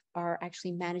Europe are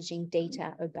actually managing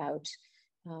data about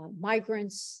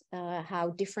migrants,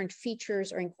 how different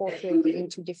features are incorporated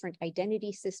into different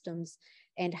identity systems,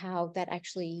 and how that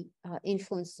actually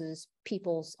influences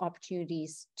people's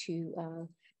opportunities to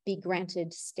be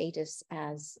granted status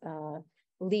as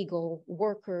legal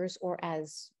workers or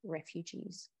as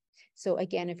refugees. So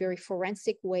again, a very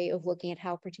forensic way of looking at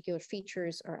how particular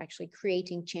features are actually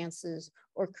creating chances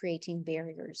or creating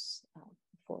barriers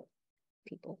for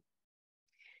people.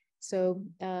 So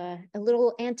a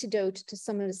little antidote to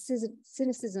some of the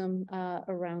cynicism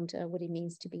around what it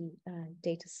means to be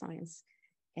data science.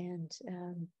 And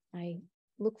I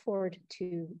look forward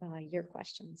to your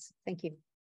questions. Thank you.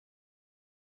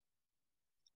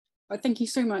 Well, thank you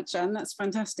so much, Anne. That's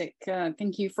fantastic.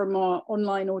 Thank you from our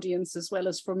online audience as well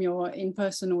as from your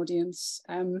in-person audience.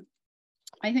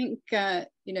 I think,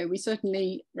 you know, we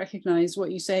certainly recognize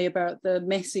what you say about the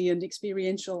messy and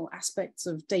experiential aspects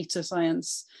of data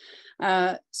science.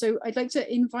 So I'd like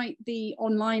to invite the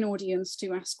online audience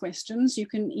to ask questions. You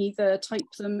can either type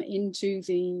them into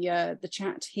the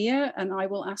chat here and I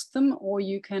will ask them, or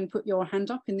you can put your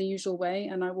hand up in the usual way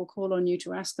and I will call on you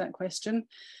to ask that question.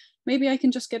 Maybe I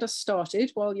can just get us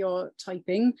started while you're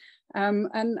typing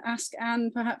and ask Anne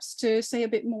perhaps to say a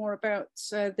bit more about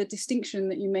the distinction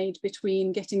that you made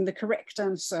between getting the correct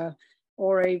answer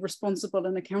or a responsible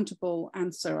and accountable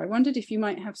answer. I wondered if you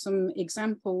might have some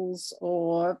examples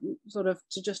or sort of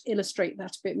to just illustrate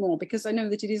that a bit more, because I know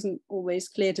that it isn't always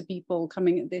clear to people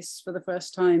coming at this for the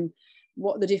first time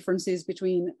what the difference is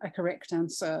between a correct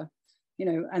answer, you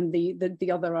know, and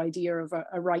the other idea of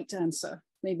a right answer.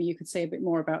 Maybe you could say a bit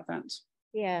more about that.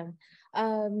 Yeah,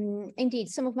 indeed.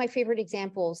 Some of my favorite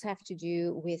examples have to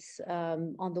do with,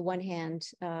 on the one hand,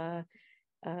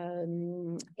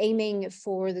 aiming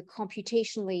for the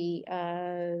computationally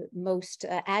most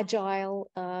agile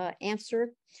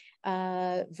answer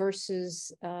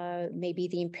versus maybe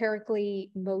the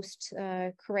empirically most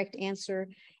correct answer.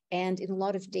 And in a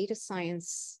lot of data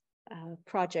science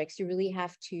projects, you really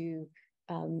have to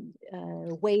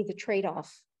weigh the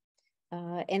trade-off.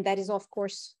 And that is, of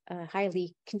course,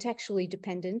 highly contextually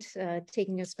dependent,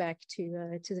 taking us back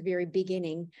to the very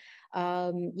beginning.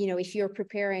 You know, if you're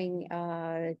preparing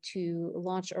to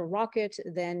launch a rocket,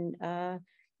 then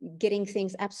getting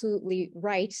things absolutely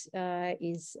right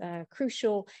is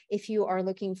crucial. If you are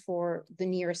looking for the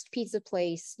nearest pizza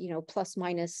place, plus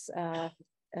minus a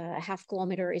half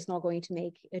kilometer is not going to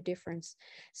make a difference.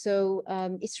 So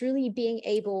it's really being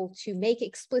able to make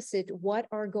explicit what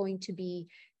are going to be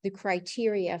the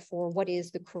criteria for what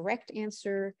is the correct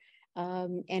answer,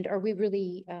 and are we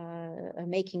really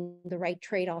making the right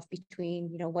trade-off between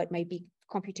what might be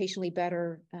computationally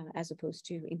better as opposed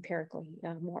to empirically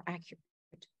more accurate.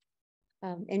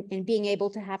 And being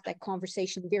able to have that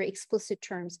conversation in very explicit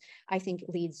terms, I think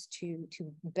leads to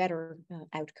better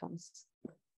outcomes.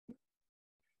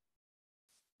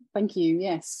 Thank you.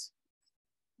 Yes.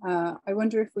 I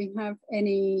wonder if we have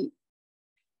any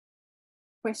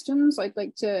questions. I'd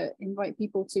like to invite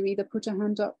people to either put a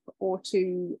hand up or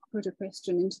to put a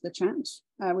question into the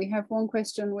chat. We have one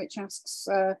question which asks,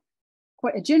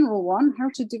 quite a general one, how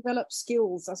to develop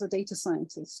skills as a data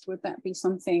scientist. Would that be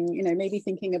something, maybe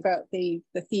thinking about the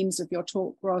themes of your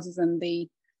talk rather than the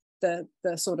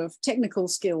sort of technical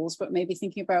skills, but maybe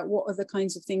thinking about what are the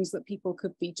kinds of things that people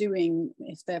could be doing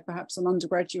if they're perhaps an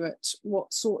undergraduate,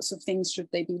 what sorts of things should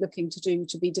they be looking to do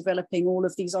to be developing all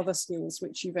of these other skills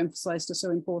which you've emphasized are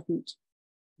so important?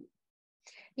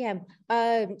 Yeah,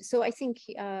 so I think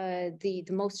the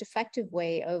most effective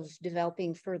way of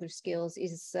developing further skills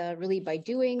is really by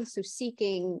doing, so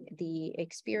seeking the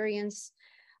experience,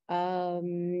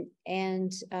 and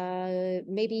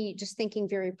maybe just thinking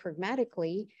very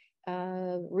pragmatically.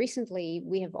 Recently,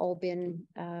 we have all been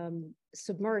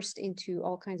submersed into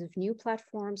all kinds of new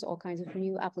platforms, all kinds of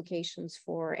new applications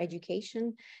for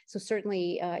education. So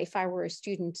certainly, if I were a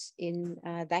student in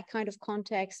that kind of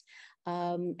context,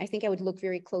 I think I would look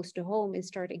very close to home and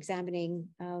start examining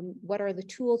what are the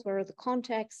tools, what are the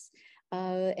contexts,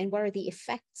 and what are the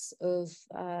effects of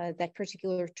that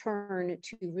particular turn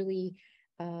to really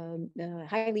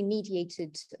highly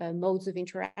mediated modes of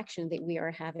interaction that we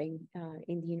are having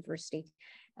in the university.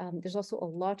 There's also a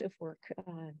lot of work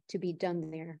to be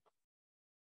done there.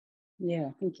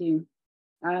 Yeah, thank you.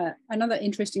 Another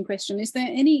interesting question, is there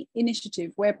any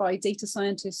initiative whereby data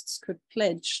scientists could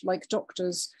pledge, like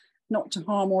doctors, not to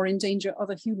harm or endanger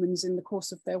other humans in the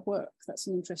course of their work? That's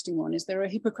an interesting one. Is there a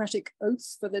Hippocratic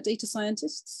oath for the data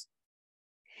scientists?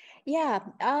 Yeah,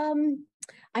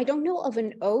 I don't know of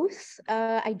an oath.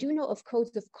 I do know of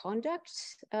codes of conduct.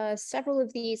 Several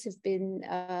of these have been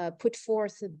put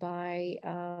forth by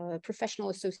professional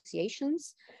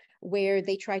associations, where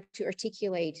they try to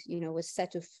articulate, a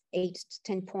set of 8 to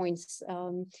 10 points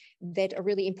that are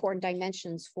really important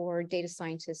dimensions for data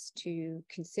scientists to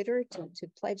consider, to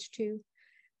pledge to.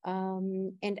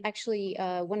 And actually,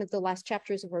 one of the last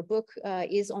chapters of our book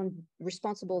is on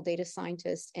responsible data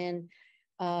scientists, and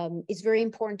it's very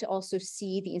important to also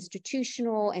see the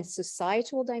institutional and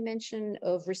societal dimension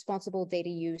of responsible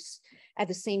data use. At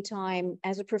the same time,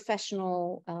 as a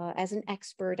professional, as an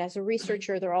expert, as a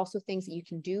researcher, there are also things that you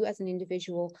can do as an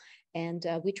individual. And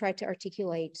we try to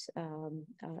articulate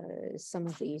some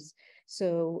of these.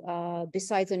 So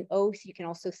besides an oath, you can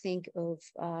also think of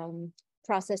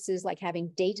processes like having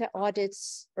data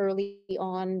audits early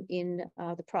on in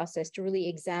the process to really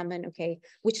examine, okay,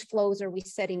 which flows are we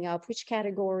setting up, which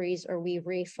categories are we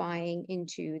reifying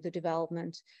into the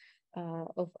development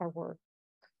of our work.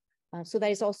 So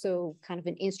that is also kind of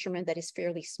an instrument that is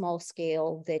fairly small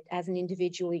scale, that as an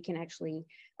individual, you can actually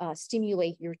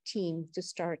stimulate your team to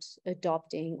start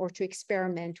adopting or to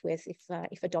experiment with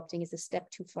if adopting is a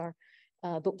step too far.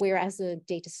 But where as a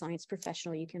data science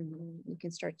professional, you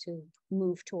can start to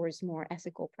move towards more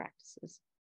ethical practices.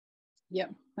 Yeah,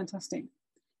 fantastic.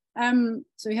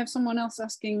 So we have someone else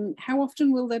asking, how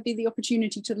often will there be the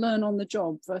opportunity to learn on the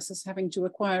job versus having to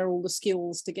acquire all the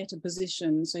skills to get a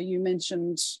position? So you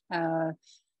mentioned,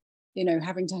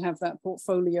 having to have that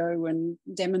portfolio and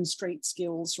demonstrate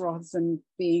skills rather than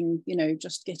being,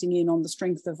 just getting in on the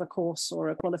strength of a course or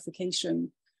a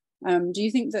qualification. Do you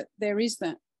think that there is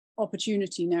that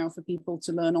opportunity now for people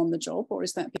to learn on the job, or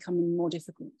is that becoming more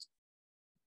difficult?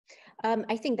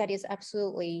 I think that is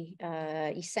absolutely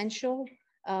essential.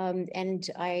 And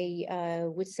I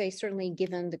would say certainly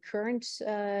given the current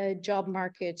job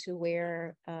market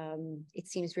where it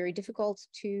seems very difficult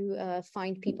to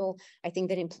find people, I think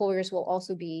that employers will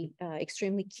also be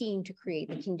extremely keen to create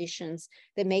the conditions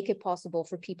that make it possible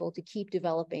for people to keep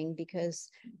developing, because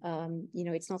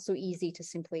it's not so easy to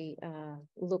simply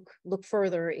look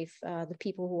further if the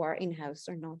people who are in-house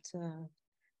are not.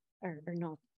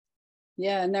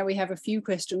 Yeah, and now we have a few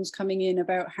questions coming in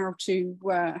about how to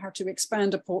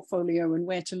expand a portfolio and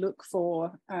where to look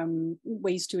for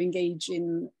ways to engage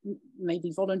in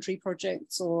maybe voluntary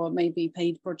projects or maybe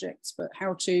paid projects, but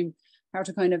how to how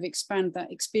to kind of expand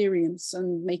that experience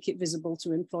and make it visible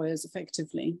to employers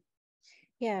effectively?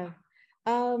 Yeah.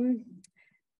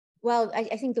 Well,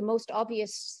 I think the most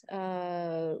obvious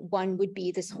one would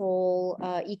be this whole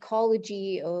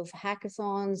ecology of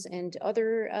hackathons and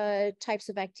other types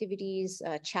of activities,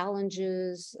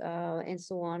 challenges, and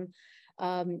so on.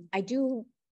 I do,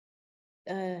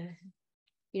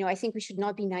 I think we should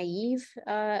not be naive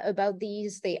about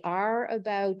these. They are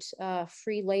about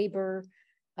free labor.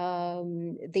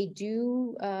 They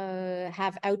do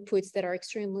have outputs that are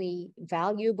extremely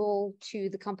valuable to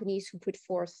the companies who put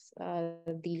forth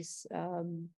these.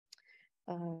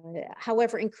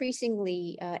 However,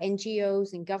 increasingly,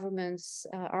 NGOs and governments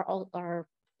are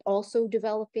also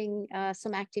developing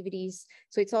some activities.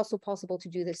 So it's also possible to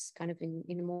do this kind of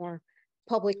in a more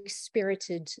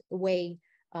public-spirited way.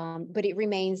 But it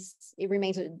remains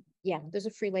there's a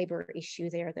free labor issue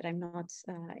there that I'm not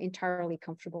entirely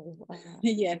comfortable.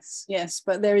 Yes,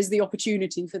 but there is the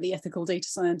opportunity for the ethical data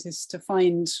scientists to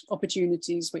find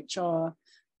opportunities which are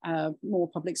more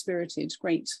public spirited.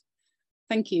 Great,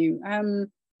 thank you.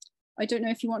 I don't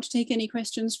know if you want to take any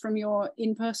questions from your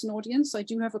in-person audience. I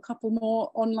do have a couple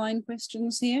more online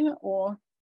questions here, or?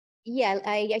 Yeah,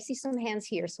 I see some hands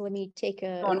here, so let me take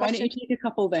a question. Why don't you take a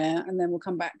couple there and then we'll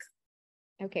come back.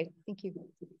 Okay, thank you.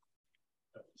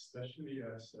 Especially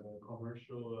as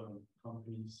commercial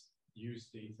companies use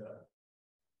data,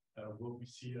 will we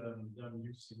see them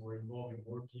using or involving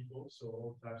more people, so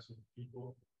all types of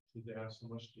people, since they have so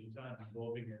much data and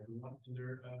involving everyone in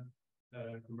their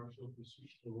commercial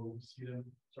pursuits, or will we see them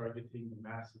targeting the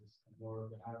masses and more of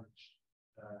the average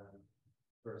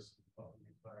person of the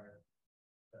entire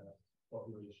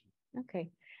population?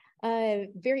 Okay.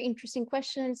 Very interesting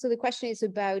question. So the question is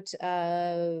about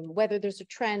whether there's a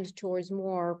trend towards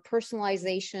more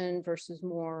personalization versus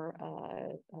more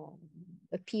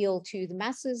appeal to the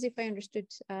masses, if I understood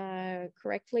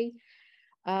correctly.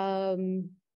 In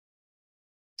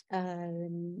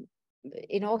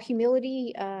all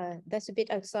humility, that's a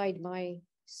bit outside my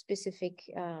specific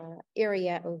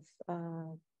area of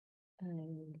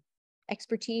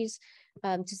expertise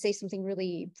to say something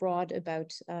really broad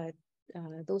about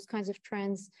those kinds of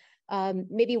trends.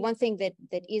 Maybe one thing that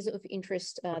is of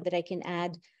interest that I can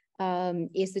add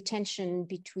is the tension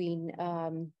between,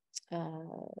 on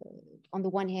the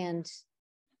one hand,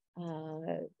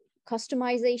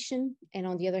 customization, and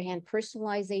on the other hand,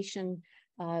 personalization,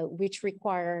 which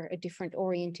require a different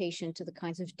orientation to the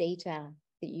kinds of data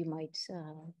that you might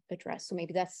address. So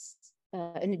maybe that's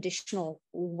an additional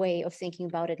way of thinking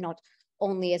about it, not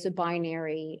only as a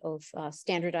binary of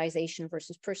standardization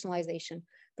versus personalization,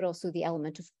 but also the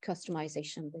element of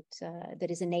customization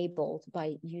that is enabled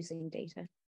by using data.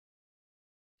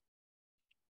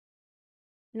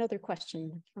 Another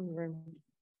question from the room.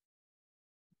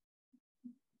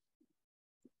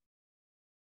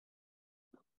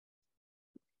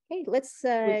 Okay, let's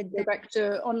go back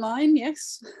to online.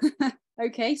 Yes.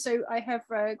 Okay, so I have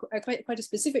quite a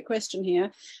specific question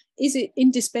here. Is it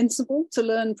indispensable to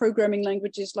learn programming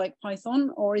languages like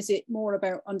Python, or is it more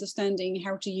about understanding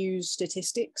how to use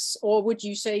statistics? Or would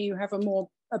you say you have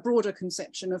a broader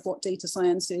conception of what data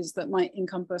science is that might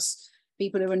encompass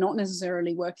people who are not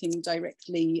necessarily working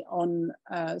directly on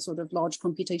sort of large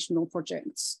computational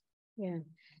projects? Yeah.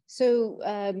 So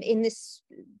in this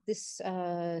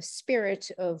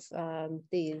spirit of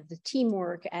the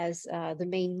teamwork as the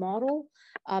main model,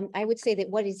 I would say that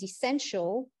what is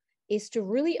essential is to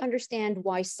really understand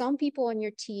why some people on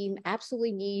your team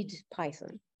absolutely need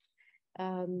Python.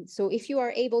 So if you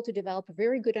are able to develop a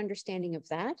very good understanding of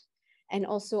that, and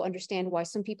also understand why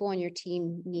some people on your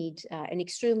team need an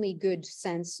extremely good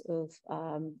sense of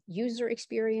user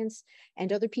experience,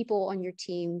 and other people on your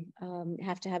team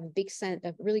have to have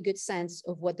a really good sense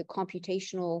of what the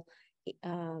computational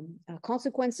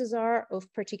consequences are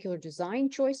of particular design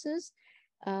choices.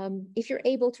 If you're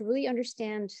able to really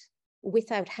understand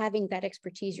without having that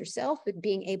expertise yourself, but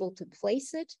being able to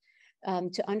place it,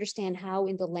 to understand how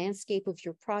in the landscape of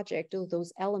your project,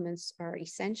 those elements are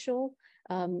essential,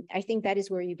 I think that is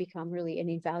where you become really an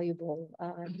invaluable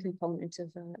component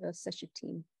of such a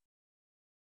team.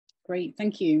 Great,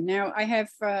 thank you. Now I have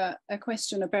a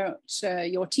question about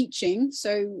your teaching.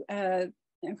 So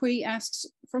if we asked,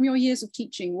 from your years of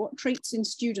teaching, what traits in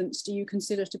students do you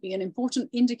consider to be an important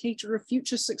indicator of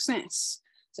future success?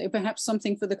 So perhaps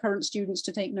something for the current students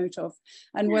to take note of.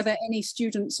 And were there any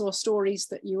students or stories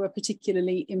that you were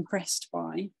particularly impressed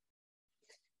by?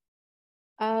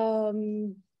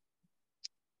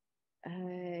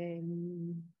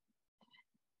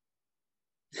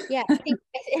 Yeah, I think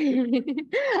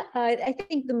I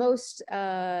think the most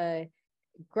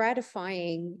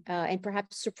gratifying and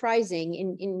perhaps surprising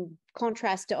in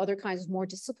contrast to other kinds of more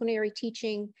disciplinary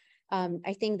teaching.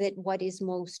 I think that what is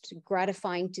most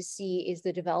gratifying to see is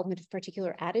the development of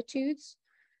particular attitudes.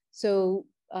 So,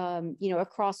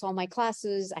 across all my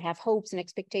classes, I have hopes and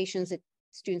expectations that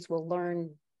students will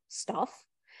learn stuff.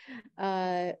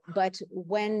 But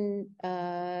when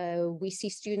we see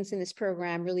students in this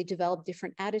program really develop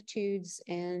different attitudes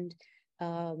and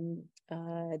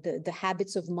the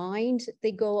habits of mind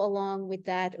that go along with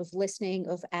that, of listening,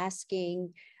 of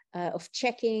asking, of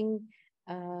checking,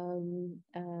 and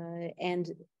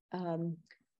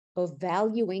of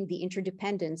valuing the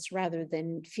interdependence rather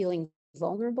than feeling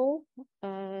vulnerable.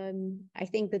 I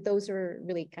think that those are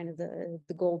really kind of the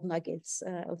gold nuggets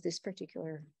of this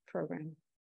particular program.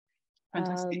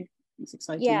 Fantastic. It's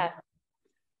exciting. Yeah,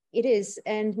 it is.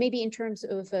 And maybe in terms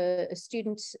of a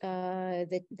student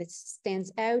that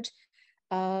stands out,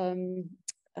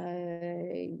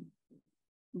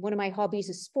 one of my hobbies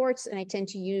is sports, and I tend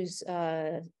to use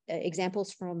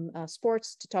examples from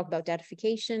sports to talk about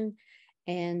datification.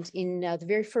 And in the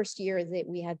very first year that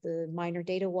we had the minor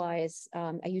data-wise,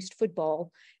 I used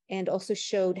football and also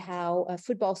showed how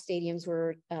football stadiums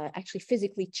were actually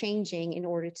physically changing in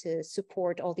order to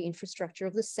support all the infrastructure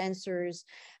of the sensors,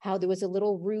 how there was a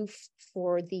little roof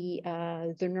for the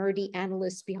nerdy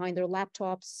analysts behind their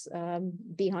laptops,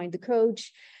 behind the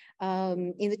coach.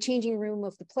 In the changing room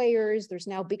of the players, there's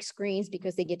now big screens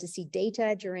because they get to see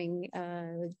data during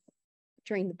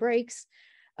the breaks.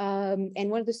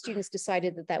 And one of the students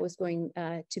decided that that was going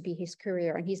to be his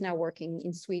career, and he's now working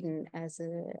in Sweden as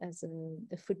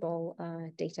a football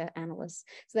data analyst.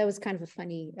 So that was kind of a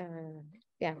funny,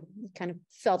 kind of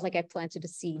felt like I planted a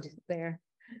seed there.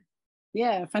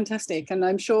 Yeah, fantastic. And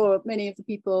I'm sure many of the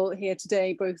people here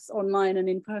today, both online and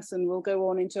in person, will go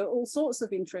on into all sorts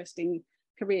of interesting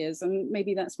careers. And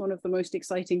maybe that's one of the most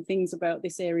exciting things about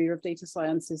this area of data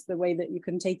science, is the way that you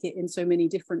can take it in so many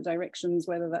different directions,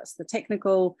 whether that's the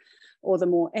technical or the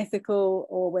more ethical,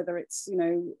 or whether it's,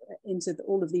 into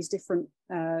all of these different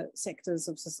sectors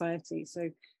of society. So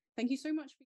thank you so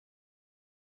much.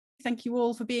 Thank you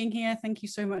all for being here. Thank you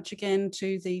so much again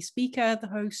to the speaker, the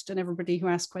host, and everybody who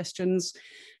asked questions.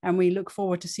 And we look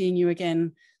forward to seeing you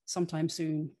again sometime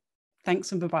soon.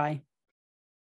 Thanks and bye-bye.